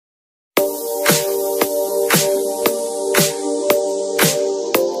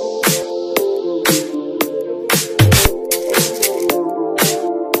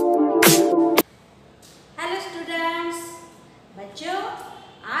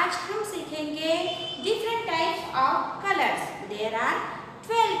of colors. There are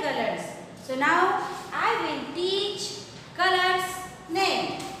 12 colors. So now I will teach colors name.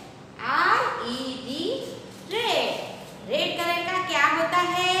 R-E-D, red. Red colour का क्या होता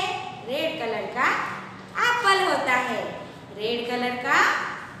है? Red colour का Apple होता है. रेड कलर का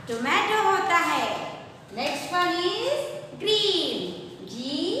टोमेटो होता है. Next one is green.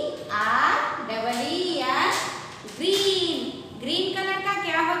 G-R-E-E-N, green. Green colour का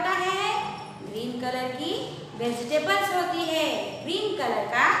क्या होता है? ग्रीन कलर की वेजिटेबल्स होती है. ग्रीन कलर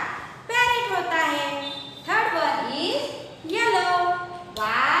का पैरेट होता है. Third one is yellow.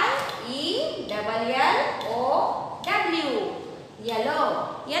 Y-E-L-L-O-W, yellow.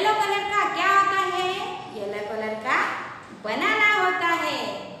 Yellow colour का क्या होता है? येलो कलर का बनाना होता है.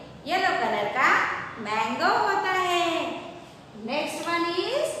 येलो कलर का मैंगो होता है. Next one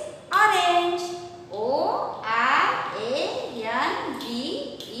is orange. O-R-A-N-G-E,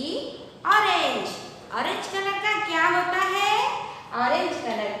 orange. Orange colour का क्या होता है? ऑरेंज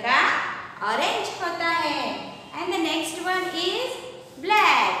कलर का ऑरेंज होता है. And the next one is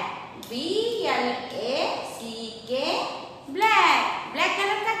black. B-L-A-C-K, black. Black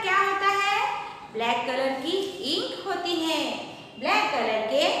colour का क्या होता है? ब्लैक कलर की इंक होती है. ब्लैक कलर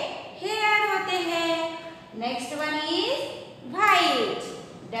के हेयर होते हैं. Next one is white.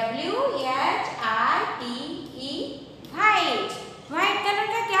 W-H-I-T-E, white. White colour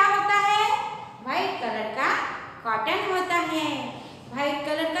का क्या होता है? व्हाइट कलर का कॉटन होता है. व्हाइट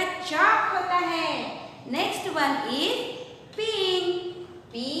कलर का चॉक होता है. Next one is pink.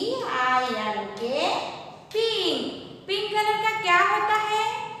 P-I-N-K, pink. Pink colour का क्या होता है?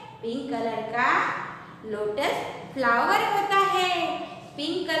 पिंक कलर का लोटस फ्लावर होता है.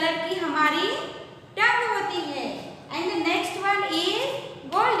 पिंक कलर की हमारी टंग होती है. And the next one is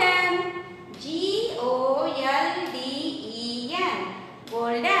golden. G-O-L-D-E-N,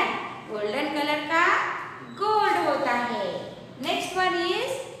 golden. Golden colour का गोल्ड होता है. Next one is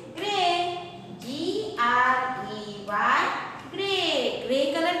grey. G-R-E-Y, grey. Grey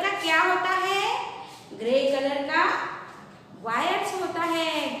colour का क्या होता है? ग्रे कलर का वायर्स होता है.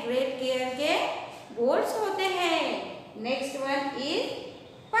 ग्रे कलर के बोल्ट्स होते हैं. Next one is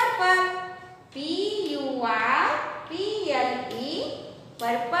purple. P-U-R-P-L-E,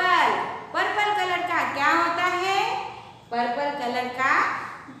 purple. Purple colour का क्या होता है? पर्पल कलर का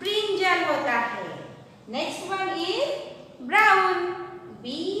ब्रिंजल होता है. Next one is brown.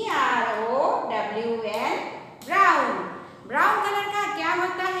 B-R-O-W-N, brown. Brown colour का क्या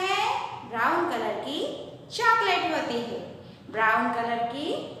होता है? ब्राउन कलर की चॉकलेट होती है. ब्राउन कलर की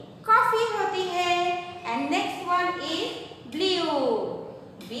कॉफी होती है. And next one is blue.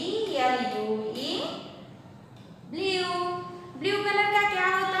 B-L-U-E, blue. Blue colour का क्या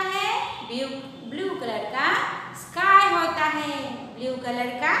होता है? ब्लू कलर का स्काई होता है. ब्लू कलर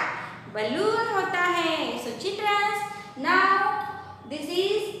का बलून होता है. सो children's, now this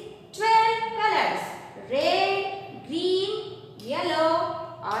is 12 colors. Red, green, yellow,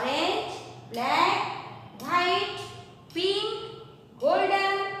 orange, black, white, pink,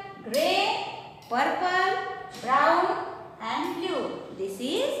 golden, grey, purple,